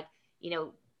terms of like,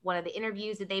 one of the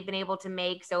interviews that they've been able to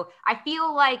make. So I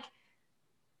feel like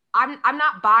I'm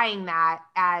not buying that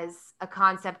as a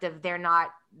concept of they're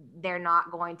not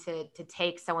going to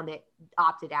take someone that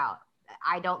opted out.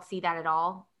 I don't see that at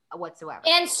all whatsoever.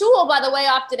 And Sewell, by the way,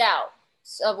 opted out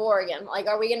of Oregon. Like,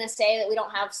 are we going to say that we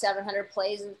don't have 700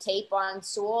 plays of tape on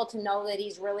Sewell to know that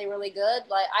he's really, really good?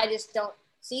 Like, I just don't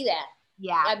see that.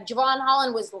 Yeah. Javon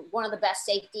Holland was one of the best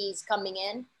safeties coming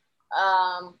in.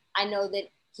 I know that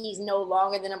he's no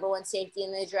longer the number one safety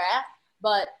in the draft,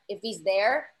 but if he's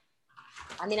there,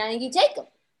 I think you take him.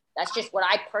 That's just what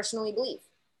I personally believe.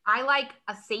 I like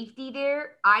a safety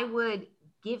there. I would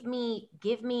give me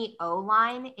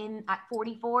O-line in at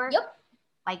 44. Yep.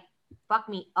 Like, fuck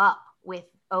me up with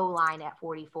O-line at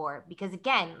 44. Because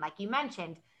again, like you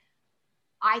mentioned,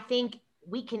 I think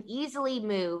we can easily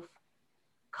move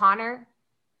Connor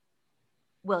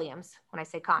Williams. When I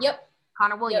say Connor. Yep.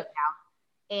 Connor Williams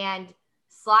out. And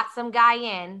slot some guy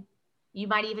in. You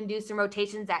might even do some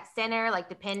rotations at center, like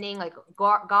depending, like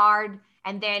guard.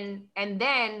 And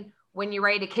then when you're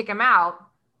ready to kick him out,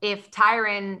 if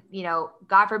Tyron,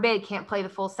 God forbid, can't play the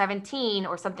full 17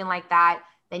 or something like that,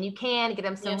 then you can get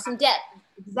him some depth.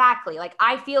 Exactly. Like,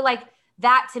 I feel like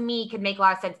that to me could make a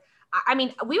lot of sense. I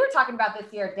mean, we were talking about this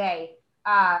the other day,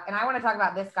 and I want to talk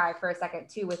about this guy for a second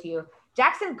too with you.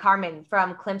 Jackson Carman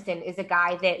from Clemson is a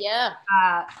guy that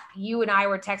you and I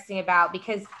were texting about,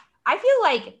 because I feel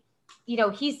like,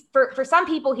 he's for some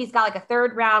people, he's got like a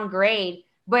 3rd round grade,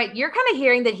 but you're kind of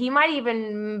hearing that he might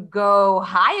even go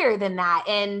higher than that.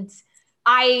 And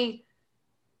I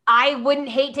wouldn't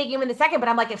hate taking him in the 2nd, but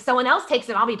I'm like, if someone else takes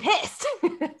him, I'll be pissed.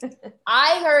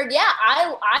 I heard,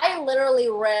 I literally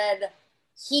read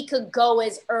he could go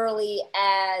as early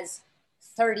as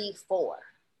 34.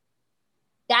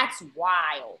 That's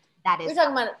wild. That is.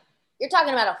 You're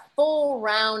talking about a full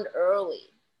round early.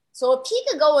 So if he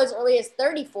could go as early as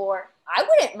 34, I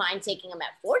wouldn't mind taking him at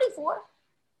 44.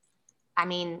 I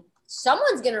mean,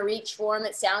 someone's going to reach for him,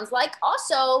 it sounds like.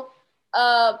 Also,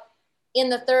 in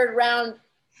the 3rd round,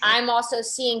 I'm also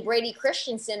seeing Brady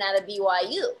Christensen out of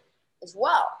BYU as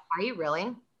well. Are you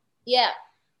really? Yeah.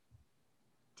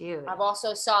 Dude. I've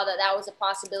also saw that was a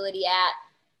possibility at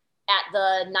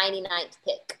the 99th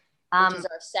pick, which is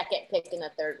our 2nd pick in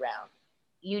the 3rd round.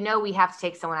 We have to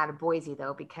take someone out of Boise,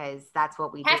 though, because that's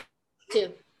what we do.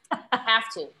 Have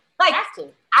to. Like, have to.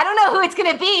 I don't know who it's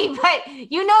going to be, but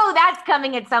that's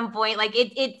coming at some point. Like,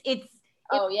 it's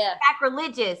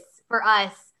sacrilegious for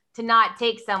us to not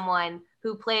take someone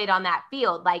who played on that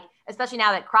field. Like, especially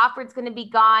now that Crawford's going to be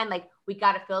gone, like, we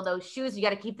got to fill those shoes. We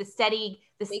got to keep the steady.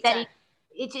 Time.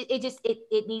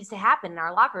 It needs to happen in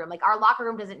our locker room. Like, our locker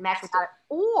room doesn't mesh with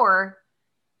or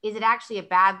is it actually a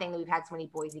bad thing that we've had so many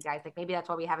Boise guys? Like, maybe that's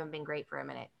why we haven't been great for a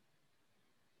minute.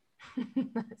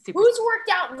 Who's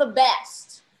worked out the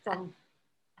best from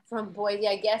Boise?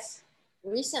 I guess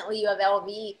recently you have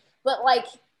LV, but like,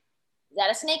 is that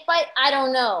a snake bite? I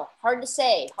don't know. Hard to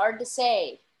say.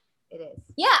 It is.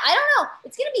 Yeah, I don't know.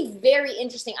 It's going to be very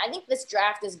interesting. I think this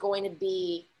draft is going to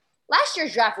be – last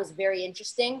year's draft was very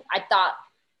interesting. I thought,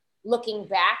 looking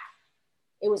back,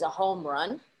 it was a home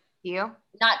run. You?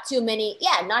 Not too many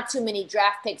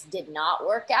draft picks did not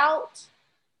work out.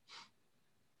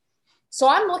 So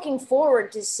I'm looking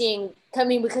forward to seeing –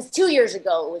 because 2 years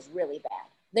ago it was really bad.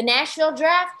 The Nashville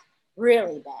draft,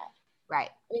 really bad. Right.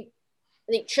 I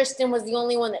think Tristan was the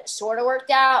only one that sort of worked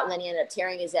out, and then he ended up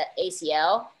tearing his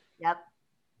ACL. Yep.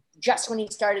 Just when he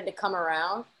started to come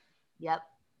around. Yep.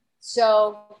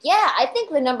 So, yeah, I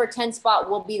think the number 10 spot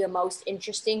will be the most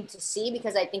interesting to see,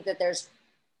 because I think that there's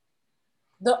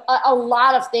a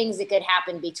lot of things that could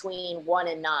happen between 1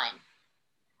 and 9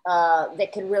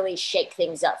 that could really shake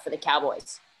things up for the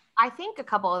Cowboys. I think a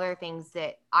couple other things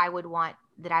that I would want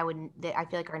that I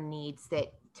feel like are needs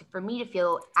that for me to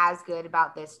feel as good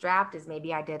about this draft as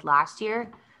maybe I did last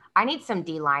year. I need some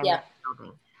D-line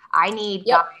building. I need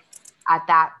guys at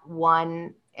that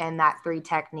 1 and that 3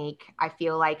 technique. I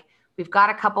feel like we've got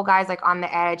a couple guys like on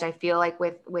the edge. I feel like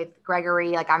with Gregory,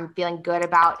 like I'm feeling good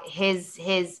about his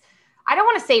I don't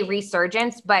want to say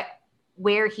resurgence, but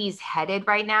where he's headed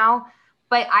right now.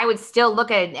 But I would still look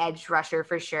at an edge rusher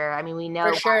for sure. I mean, we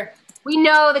know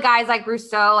the guys like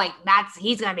Rousseau, like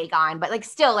he's gonna be gone. But like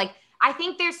still, like I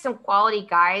think there's some quality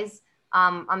guys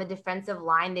on the defensive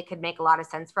line that could make a lot of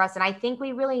sense for us. And I think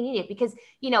we really need it because,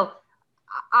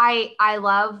 I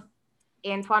love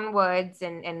Antoine Woods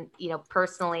and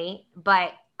personally,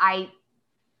 but I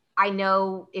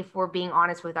know if we're being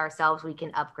honest with ourselves, we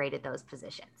can upgrade at those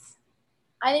positions.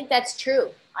 I think that's true.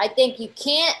 I think you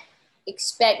can't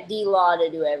expect D-Law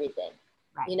to do everything.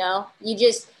 Right.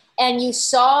 You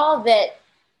saw that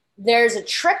there's a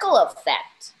trickle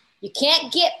effect. You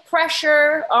can't get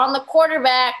pressure on the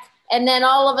quarterback and then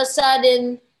all of a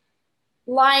sudden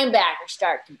linebackers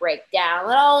start to break down.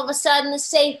 And all of a sudden the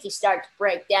safeties start to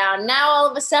break down. Now all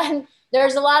of a sudden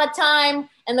there's a lot of time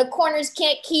and the corners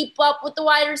can't keep up with the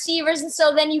wide receivers. And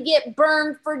so then you get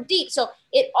burned for deep. So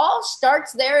it all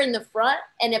starts there in the front.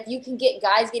 And if you can get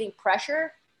guys getting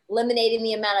pressure, eliminating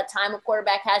the amount of time a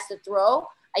quarterback has to throw,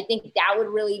 I think that would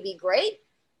really be great.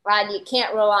 Right? You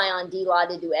can't rely on D-Law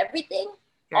to do everything.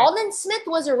 Sure. Aldon Smith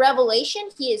was a revelation.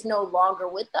 He is no longer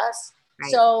with us.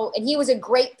 Right. So, and he was a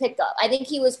great pickup. I think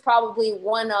he was probably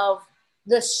one of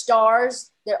the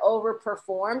stars that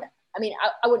overperformed. I mean,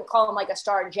 I wouldn't call him like a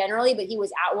star generally, but he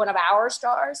was one of our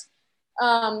stars.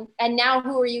 And now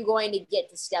who are you going to get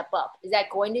to step up? Is that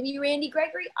going to be Randy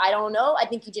Gregory? I don't know. I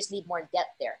think you just need more depth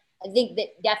there. I think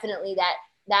that definitely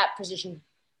that position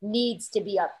needs to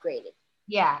be upgraded.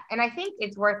 Yeah. And I think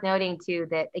it's worth noting too,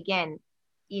 that again,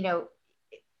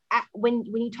 when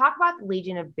you talk about the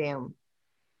Legion of Boom,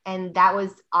 and that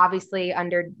was obviously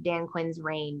under Dan Quinn's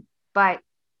reign, but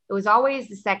it was always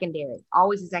the secondary.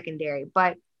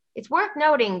 But it's worth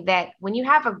noting that when you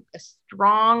have a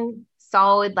strong,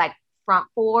 solid, like front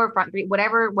 4, front 3,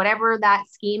 whatever that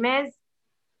scheme is,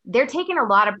 they're taking a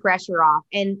lot of pressure off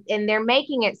and they're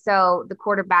making it so the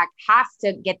quarterback has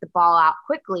to get the ball out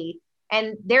quickly,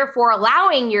 and therefore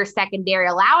allowing your secondary,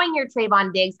 allowing your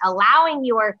Trayvon Diggs, allowing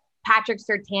your Patrick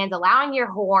Surtains, allowing your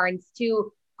Horns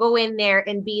to go in there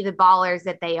and be the ballers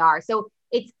that they are. So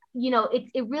it's,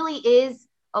 it really is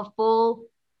a full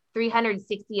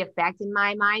 360 effect in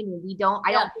my mind. And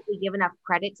I don't think we give enough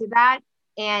credit to that.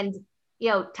 And,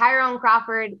 Tyrone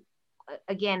Crawford,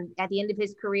 again, at the end of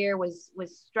his career was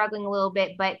struggling a little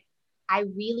bit, but I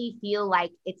really feel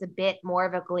like it's a bit more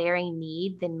of a glaring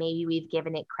need than maybe we've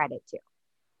given it credit to.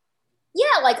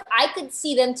 Yeah. Like I could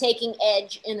see them taking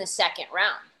edge in the second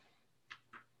round.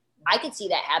 I could see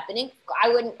that happening. I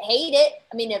wouldn't hate it.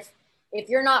 I mean, if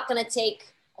you're not going to take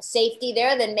a safety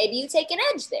there, then maybe you take an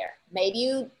edge there. Maybe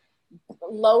you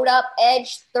load up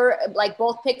edge like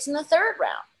both picks in the third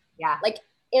round. Yeah. Like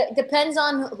it depends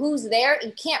on who's there.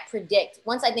 You can't predict.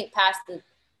 Once I think past the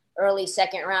early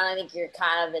second round, I think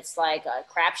it's like a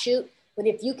crapshoot. But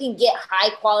if you can get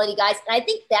high quality guys, and I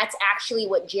think that's actually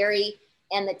what Jerry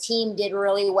and the team did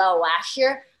really well last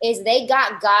year, is they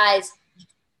got guys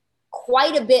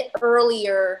quite a bit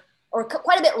earlier or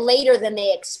quite a bit later than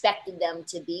they expected them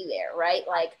to be there, right?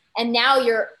 Like, and now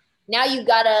you've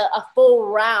got a full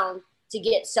round to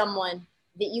get someone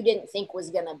that you didn't think was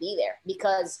going to be there,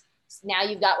 because now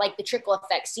you've got like the trickle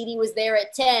effect. CD was there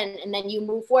at 10 and then you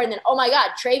move forward and then, oh my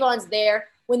God, Trayvon's there.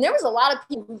 When there was a lot of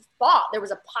people who thought there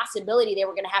was a possibility they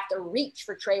were going to have to reach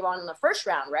for Trayvon in the first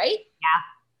round, right? Yeah.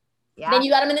 Yeah. Then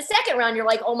you got him in the second round. You're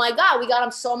like, oh my God, we got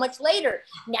him so much later.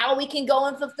 Now we can go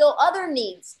and fulfill other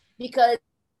needs because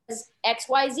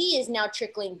XYZ is now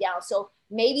trickling down. So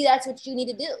maybe that's what you need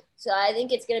to do. So I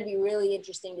think it's going to be really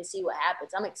interesting to see what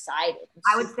happens. I'm excited.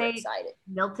 I would say excited.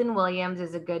 Milton Williams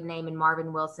is a good name, and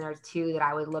Marvin Wilson are two that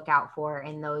I would look out for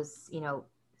in those,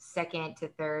 second to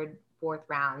third, fourth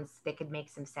rounds that could make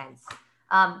some sense.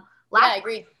 I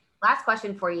agree. Last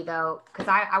question for you, though, because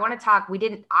I want to talk. We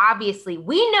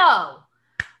know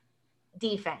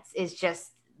defense is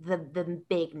just the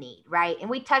big need, right? And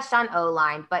we touched on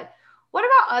O-line, but what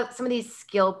about some of these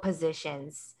skill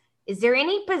positions? Is there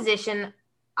any position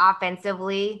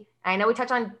offensively? I know we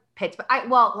touched on Pitts, but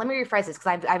let me rephrase this,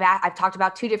 because I've talked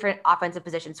about two different offensive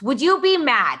positions. Would you be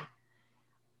mad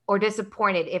or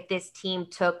disappointed if this team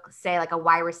took, say, like a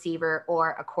wide receiver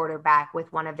or a quarterback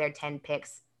with one of their 10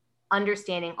 picks,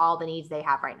 understanding all the needs they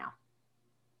have right now?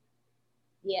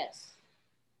 Yes.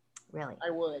 Really?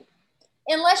 I would.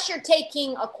 Unless you're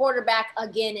taking a quarterback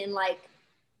again in like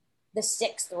the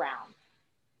 6th round.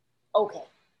 Okay,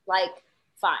 like,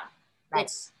 fine. Right.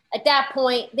 It's at that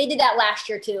point, they did that last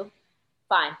year too.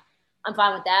 Fine. I'm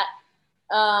fine with that.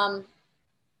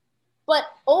 But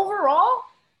overall,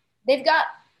 they've got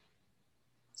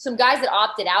some guys that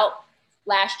opted out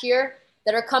last year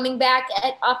that are coming back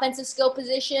at offensive skill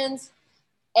positions.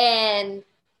 And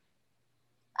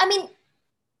I mean,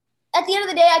 at the end of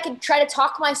the day, I could try to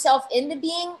talk myself into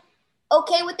being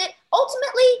okay with it.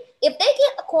 Ultimately, if they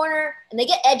get a corner and they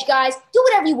get edge guys, do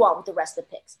whatever you want with the rest of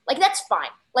the picks. Like, that's fine.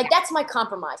 Like, that's my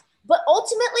compromise. But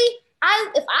ultimately,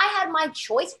 if I had my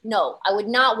choice, no, I would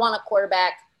not want a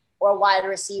quarterback or a wide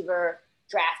receiver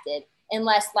drafted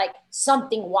unless, like,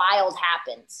 something wild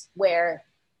happens where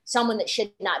someone that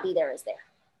should not be there is there.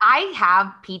 I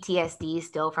have PTSD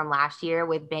still from last year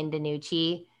with Ben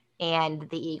DiNucci and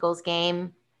the Eagles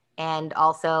game and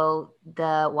also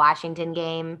the Washington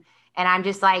game. And I'm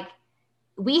just like,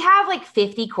 we have like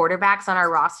 50 quarterbacks on our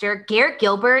roster. Garrett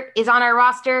Gilbert is on our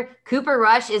roster. Cooper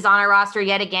Rush is on our roster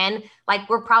yet again. Like,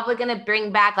 we're probably going to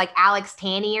bring back like Alex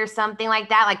Tanney or something like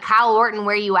that. Like, Kyle Orton,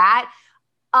 where you at?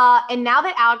 And now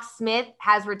that Alex Smith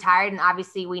has retired, and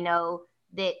obviously we know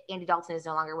that Andy Dalton is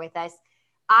no longer with us,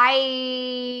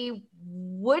 I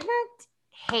wouldn't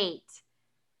hate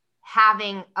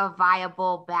having a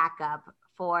viable backup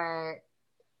for.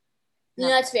 No,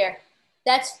 that's fair.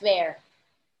 That's fair.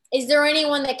 Is there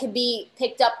anyone that could be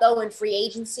picked up, though, in free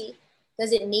agency?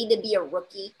 Does it need to be a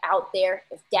rookie out there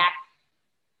if Dak,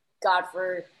 God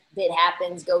forbid,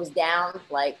 happens, goes down,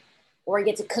 like, or he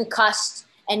gets a concussed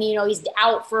and, you know, he's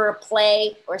out for a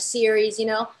play or a series, you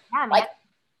know? Yeah, like,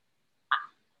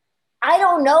 I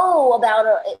don't know about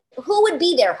who would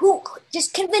be there. Who,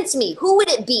 just convince me. Who would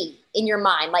it be in your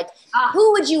mind? Like,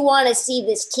 who would you want to see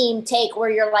this team take where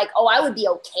you're like, oh, I would be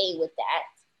okay with that?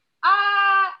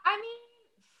 I mean,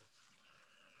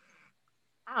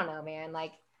 I don't know, man.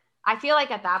 Like, I feel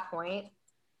like at that point,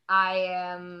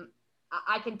 I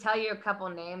can tell you a couple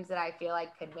names that I feel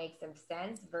like could make some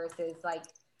sense versus like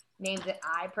names that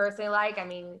I personally like. I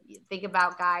mean, think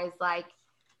about guys like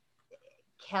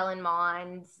Kellen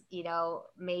Mond, you know,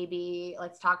 maybe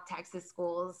let's talk Texas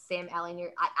schools, Sam Ehlinger.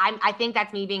 I think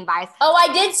that's me being biased. Oh,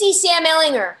 I did see Sam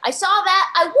Ehlinger. I saw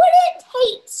that. I wouldn't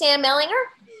hate Sam Ehlinger.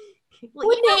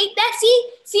 Wouldn't hate that.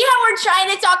 See how we're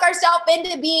trying to talk ourselves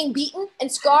into being beaten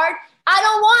and scarred? I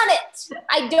don't want it.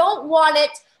 I don't want it.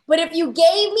 But if you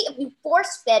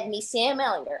force-fed me Sam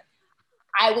Ehlinger,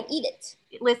 I would eat it.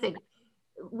 Listen,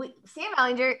 Sam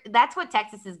Ehlinger, that's what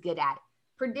Texas is good at.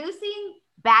 Producing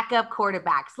backup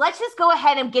quarterbacks. Let's just go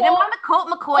ahead and get him on the Colt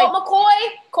McCoy.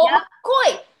 Colt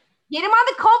McCoy. Get him on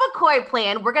the Colt McCoy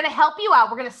plan. We're going to help you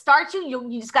out. We're going to start you.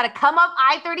 You just got to come up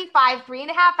I-35,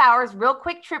 3.5 hours, real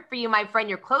quick trip for you, my friend.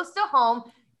 You're close to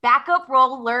home. Backup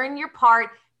role, learn your part,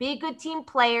 be a good team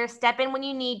player, step in when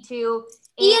you need to.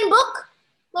 Ian Book?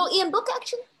 Little Ian Book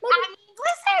action? Maybe? I mean,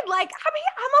 listen, like, I mean,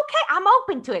 I'm okay. I'm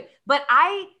open to it. But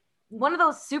one of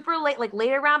those super late, like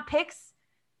later round picks,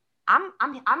 I'm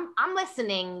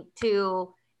listening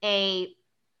to a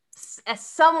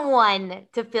someone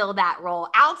to fill that role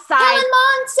outside. Kellen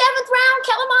Mond, 7th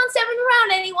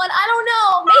round, anyone? I don't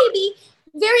know. Maybe.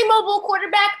 Very mobile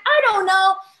quarterback. I don't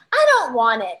know. I don't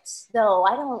want it, though.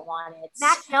 I don't want it.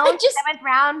 Mac Jones, 7th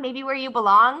round, maybe where you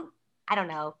belong. I don't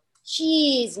know.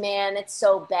 Jeez, man, it's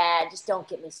so bad. Just don't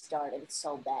get me started. It's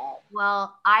so bad.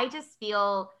 Well, I just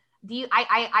feel,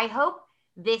 I hope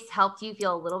this helped you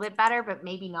feel a little bit better, but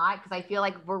maybe not, because I feel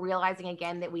like we're realizing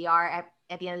again that we are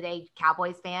at the end of the day,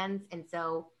 Cowboys fans. And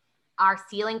so our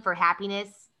ceiling for happiness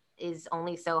is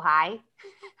only so high.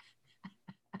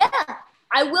 Yeah,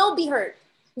 I will be hurt.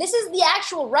 This is the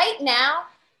actual right now.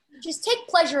 Just take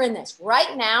pleasure in this.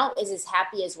 Right now is as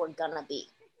happy as we're gonna be.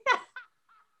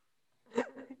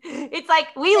 It's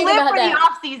like we live for the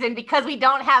off season because we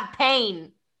don't have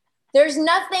pain. There's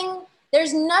nothing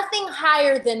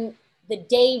higher than the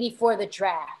day before the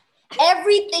draft.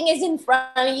 Everything is in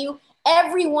front of you.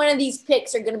 Every one of these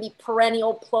picks are going to be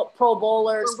perennial Pro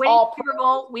Bowlers. All Super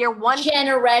Bowl. We are one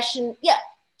generation. Yeah,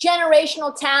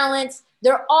 generational talents.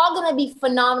 They're all going to be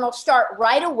phenomenal. Start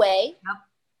right away. Yep.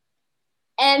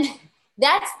 And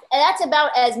that's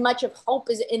about as much of hope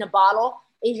as in a bottle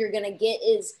as you're going to get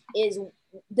is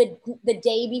the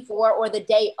day before or the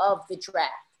day of the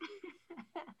draft.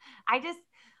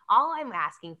 All I'm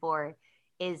asking for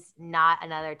is not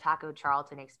another Taco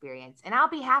Charlton experience, and I'll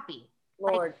be happy.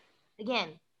 Lord. Again,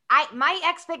 my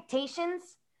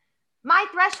expectations, my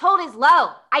threshold is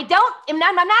low. I'm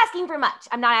not asking for much.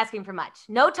 I'm not asking for much.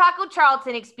 No Taco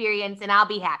Charlton experience, and I'll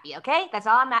be happy. Okay, that's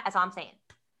all I'm saying.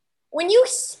 When you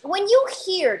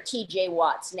hear TJ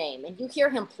Watt's name and you hear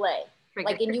him play,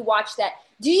 Like, and you watch that.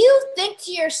 Do you think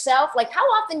to yourself, like, how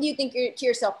often do you think to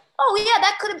yourself, oh yeah,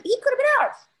 he could have been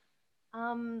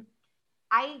ours?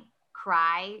 I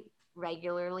cry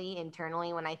regularly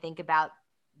internally when I think about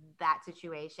that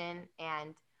situation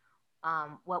and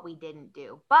what we didn't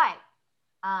do. But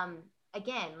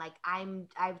again, like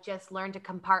I've just learned to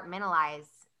compartmentalize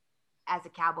as a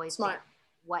Cowboys fan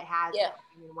what has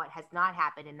and what has not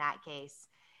happened in that case,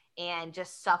 and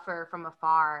just suffer from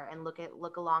afar and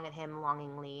look along at him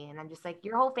longingly. And I'm just like,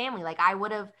 your whole family, like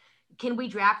can we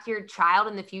draft your child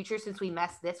in the future since we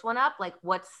messed this one up? Like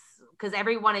because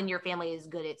everyone in your family is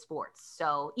good at sports.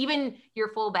 So even your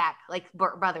fullback, like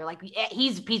brother, like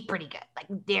he's pretty good. Like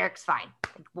Derek's fine.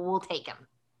 Like, we'll take him.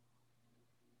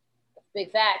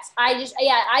 Big facts.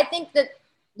 I think that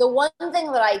the one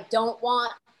thing that I don't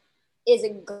want is a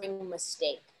glaring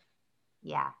mistake.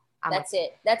 Yeah. That's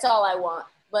it. That's all I want.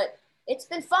 But it's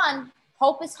been fun.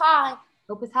 Hope is high.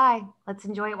 Hope is high. Let's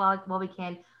enjoy it while we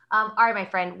can. All right, my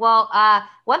friend. Well,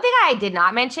 one thing I did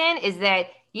not mention is that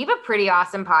you have a pretty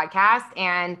awesome podcast.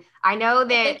 And I know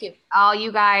that all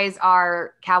you guys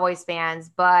are Cowboys fans,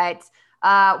 but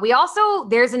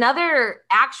there's another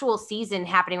actual season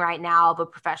happening right now of a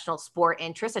professional sport,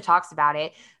 and Trysta talks about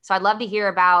it. So I'd love to hear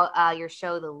about your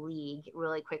show, The League,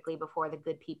 really quickly before the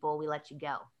good people, we let you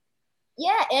go.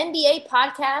 Yeah, NBA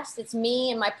podcast. It's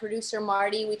me and my producer,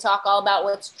 Marty. We talk all about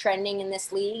what's trending in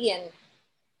this league. And,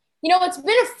 it's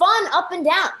been a fun up and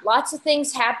down. Lots of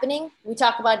things happening. We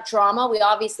talk about drama. We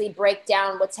obviously break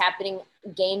down what's happening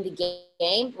game to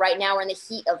game. Right now we're in the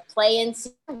heat of play-in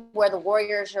season where the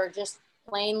Warriors are just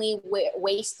plainly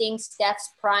wasting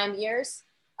Steph's prime years.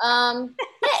 And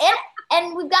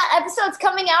we've got episodes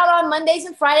coming out on Mondays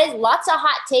and Fridays. Lots of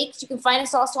hot takes. You can find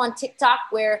us also on TikTok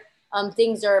where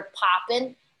things are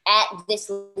popping at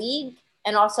This League,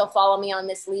 and also follow me on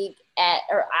This League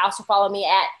also follow me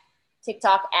at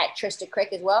TikTok at Trysta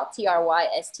Krick as well.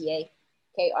 TrystaKrick.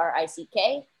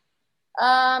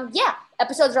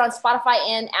 Episodes are on Spotify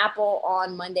and Apple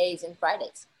on Mondays and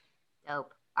Fridays.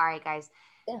 Dope. All right, guys.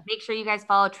 Yeah. Make sure you guys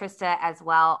follow Trysta as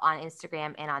well on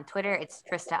Instagram and on Twitter. It's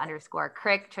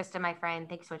Trysta_Krick. Trysta, my friend,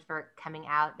 thanks so much for coming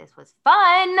out. This was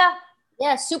fun.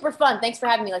 Yeah, super fun. Thanks for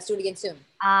having me. Let's do it again soon.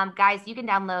 Guys, you can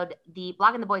download the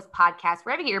Blogging the Boys podcast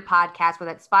wherever you get your podcasts,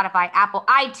 whether it's Spotify, Apple,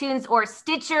 iTunes, or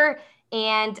Stitcher.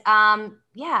 And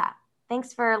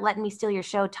thanks for letting me steal your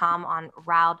show, Tom, on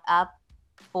Ryled Up.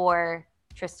 For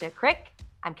Trysta Krick,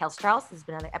 I'm Kelsey Charles. This has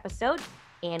been another episode,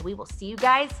 and we will see you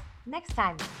guys next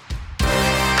time.